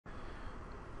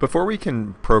Before we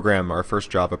can program our first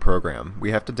Java program,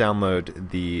 we have to download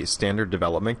the standard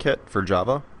development kit for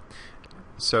Java.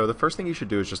 So the first thing you should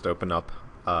do is just open up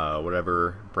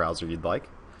whatever browser you'd like.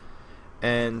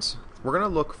 And we're going to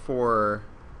look for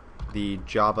the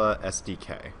Java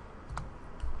SDK.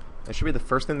 That should be the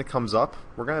first thing that comes up.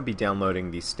 We're going to be downloading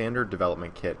the standard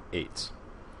development kit 8.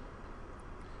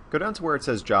 Go down to where it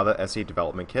says Java SE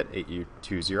Development Kit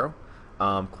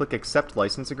 8U20. Click Accept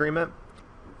License Agreement.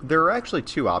 There are actually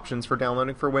two options for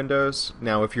downloading for Windows.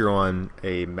 Now, if you're on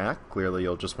a Mac, clearly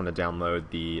you'll just want to download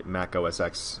the Mac OS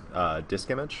X disk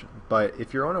image. But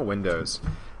if you're on a Windows,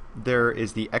 there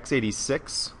is the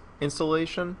x86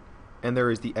 installation and there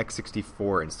is the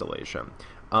x64 installation.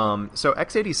 So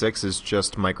x86 is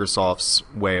just Microsoft's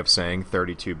way of saying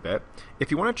 32-bit.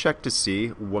 If you want to check to see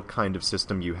what kind of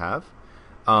system you have,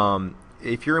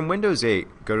 if you're in Windows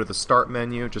 8, go to the Start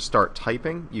menu, just start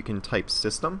typing. You can type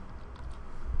System.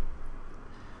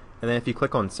 And then if you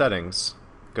click on Settings,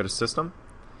 go to System.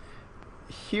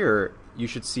 Here, you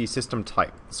should see System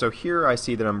Type. So here I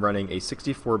see that I'm running a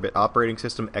 64-bit operating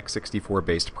system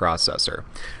x64-based processor.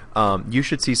 You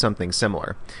should see something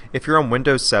similar. If you're on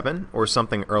Windows 7 or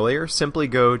something earlier, simply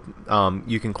go,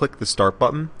 you can click the Start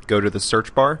button, go to the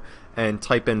search bar, and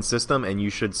type in System, and you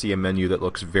should see a menu that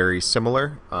looks very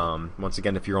similar. Once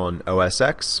again, if you're on OS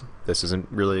X, this isn't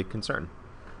really a concern.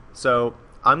 So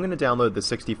I'm going to download the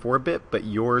 64-bit, but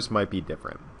yours might be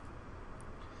different.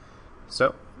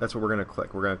 So that's what we're going to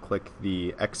click. We're going to click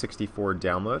the x64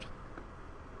 download.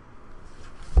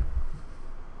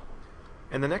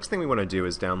 And the next thing we want to do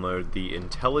is download the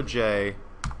IntelliJ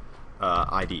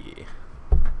IDE.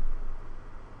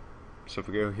 So if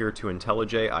we go here to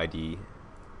IntelliJ IDE,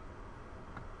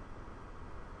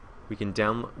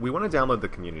 we want to download the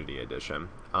Community Edition.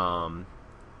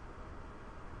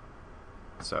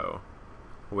 So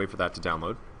we'll wait for that to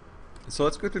download. So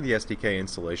let's go through the SDK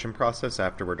installation process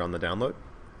after we're done the download.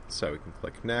 So we can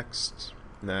click Next,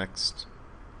 Next.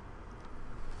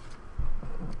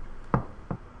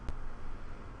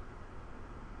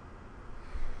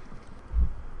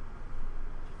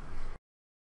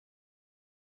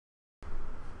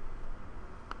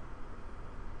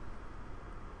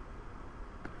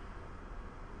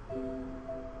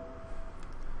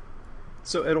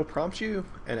 So it'll prompt you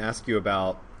and ask you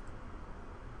about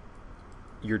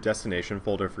your destination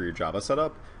folder for your Java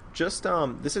setup. Just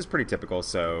this is pretty typical.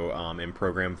 So in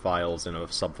program files in a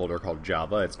subfolder called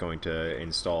Java, it's going to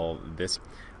install this.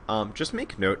 Just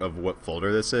make note of what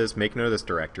folder this is. Make note of this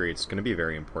directory. It's going to be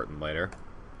very important later.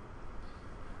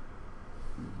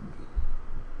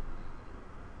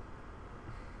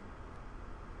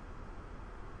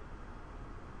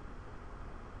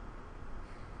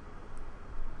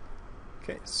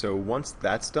 Okay, so once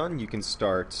that's done, you can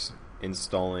start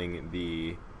installing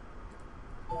the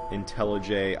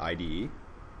IntelliJ IDE.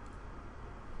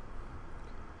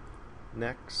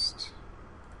 Next,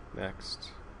 next.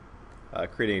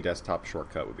 Creating a desktop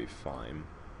shortcut would be fine.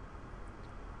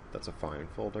 That's a fine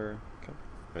folder. Okay,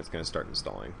 and it's going to start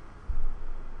installing.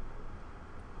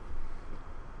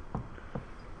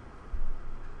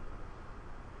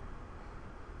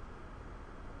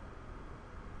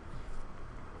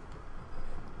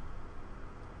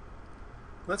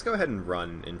 Let's go ahead and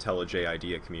run IntelliJ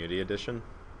IDEA Community Edition.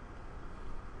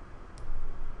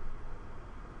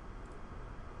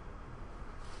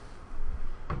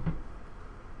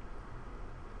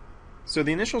 So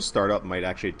the initial startup might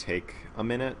actually take a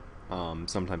minute.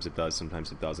 Sometimes it does,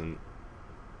 sometimes it doesn't.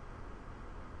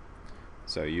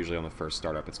 So usually on the first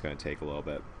startup it's going to take a little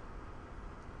bit.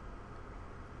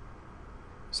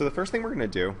 So the first thing we're going to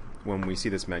do when we see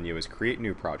this menu is create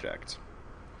new project.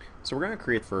 So we're going to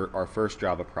create for our first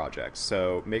Java project.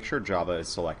 So make sure Java is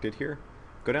selected here.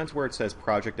 Go down to where it says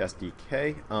Project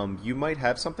SDK. You might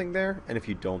have something there, and if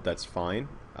you don't, that's fine.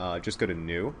 Just go to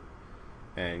New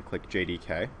and click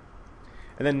JDK.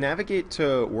 And then navigate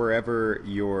to wherever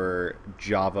your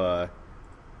Java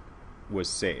was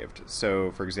saved.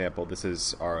 So for example, this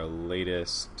is our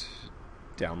latest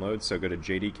download. So go to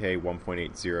JDK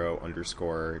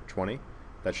 1.80_20.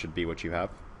 That should be what you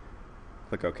have.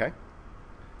 Click OK.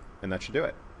 And that should do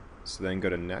it. So then go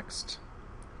to Next.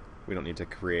 We don't need to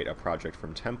create a project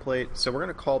from template. So we're going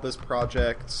to call this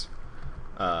project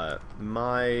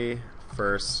My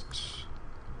First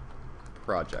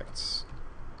Project.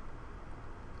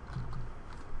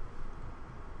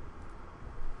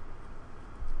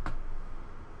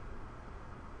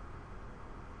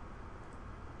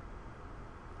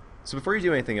 So before you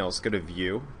do anything else, go to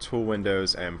View, Tool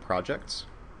Windows, and Projects.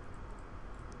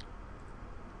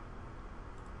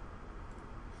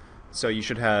 So you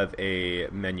should have a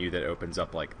menu that opens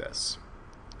up like this.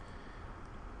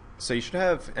 So you should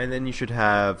have, and then you should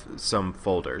have some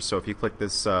folders. So if you click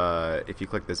this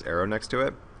arrow next to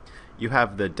it, you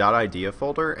have the .idea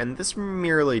folder, and this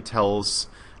merely indicates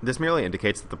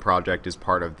that the project is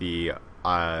part of the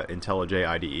IntelliJ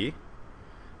IDE.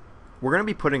 We're going to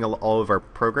be putting all of our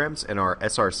programs in our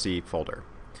SRC folder.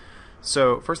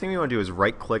 So first thing we want to do is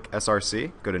right-click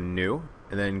SRC, go to New,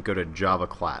 and then go to Java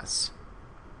Class.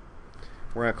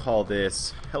 We're going to call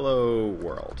this Hello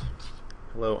World.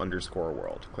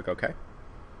 Hello_world. Click OK.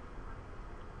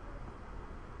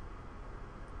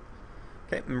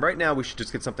 Okay, and right now we should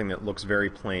just get something that looks very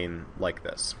plain like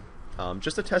this.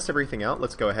 Just to test everything out,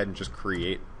 let's go ahead and just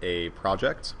create a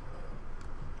project.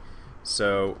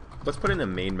 So let's put in a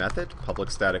main method, public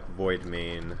static void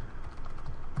main,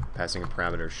 passing a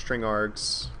parameter string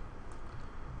args.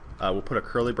 We'll put a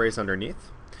curly brace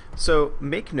underneath. So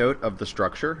make note of the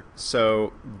structure.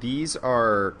 So these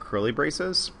are curly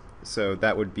braces. So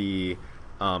that would be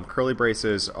curly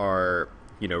braces are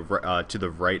to the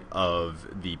right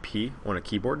of the P on a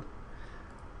keyboard,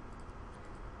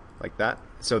 like that.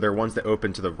 So there are ones that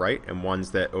open to the right and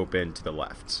ones that open to the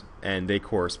left, and they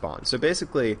correspond. So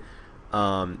basically,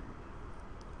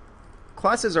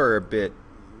 classes are a bit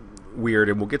weird,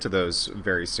 and we'll get to those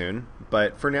very soon.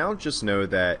 But for now, just know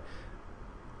that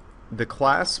the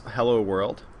class Hello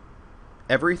World,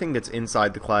 everything that's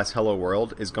inside the class Hello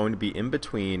World is going to be in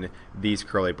between these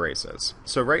curly braces.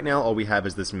 So right now, all we have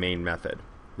is this main method,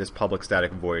 this public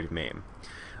static void main,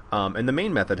 and the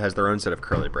main method has their own set of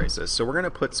curly braces. So we're going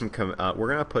to put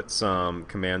some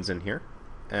commands in here,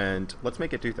 and let's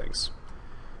make it do things.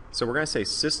 So we're going to say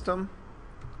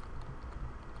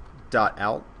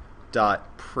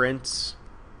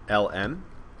system.out.println,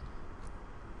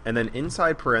 and then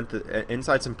inside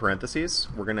some parentheses,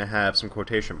 we're going to have some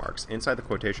quotation marks. Inside the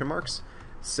quotation marks,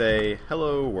 say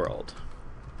hello world.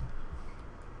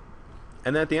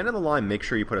 And then at the end of the line, make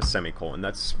sure you put a semicolon.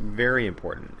 That's very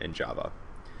important in Java.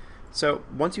 So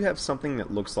once you have something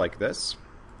that looks like this,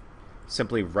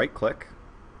 simply right-click,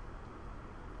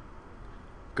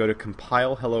 go to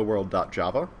compile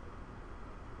helloworld.java.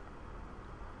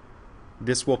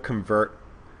 This will convert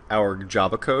our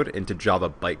Java code into Java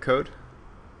bytecode.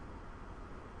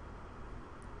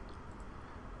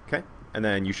 Okay, and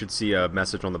then you should see a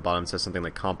message on the bottom that says something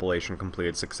like compilation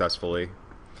completed successfully.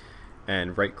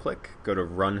 And right-click, go to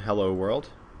Run Hello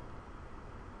World.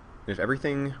 And if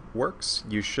everything works,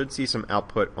 you should see some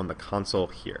output on the console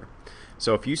here.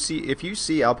 So if you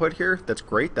see output here, that's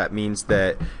great. That means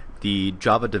that the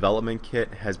Java development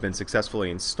kit has been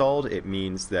successfully installed. It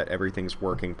means that everything's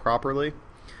working properly,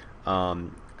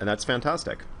 and that's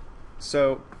fantastic.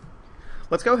 So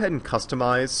let's go ahead and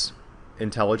customize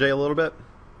IntelliJ a little bit.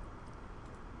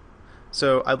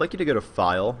 So I'd like you to go to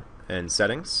File and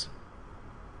Settings.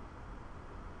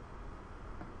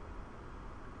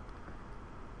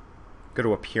 Go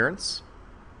to Appearance,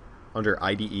 under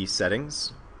IDE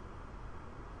Settings.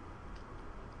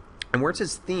 And where it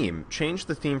says Theme, change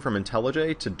the theme from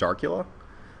IntelliJ to Darkula.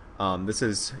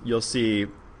 You'll see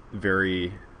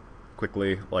very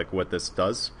quickly like what this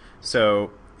does.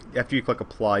 So after you click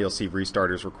Apply, you'll see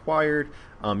Restart is required.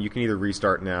 You can either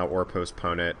restart now or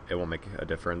postpone it. It won't make a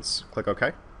difference. Click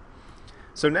OK.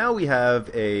 So now we have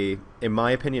in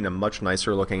my opinion, a much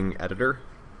nicer looking editor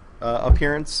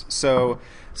appearance. So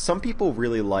some people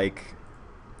really like.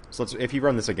 So if you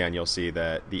run this again, you'll see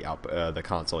that the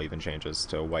console even changes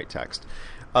to white text.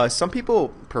 Some people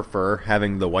prefer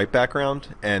having the white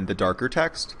background and the darker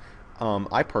text.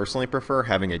 I personally prefer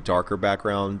having a darker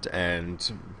background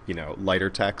and lighter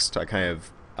text.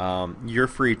 You're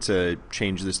free to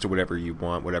change this to whatever you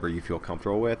want, whatever you feel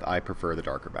comfortable with. I prefer the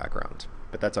darker background,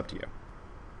 but that's up to you.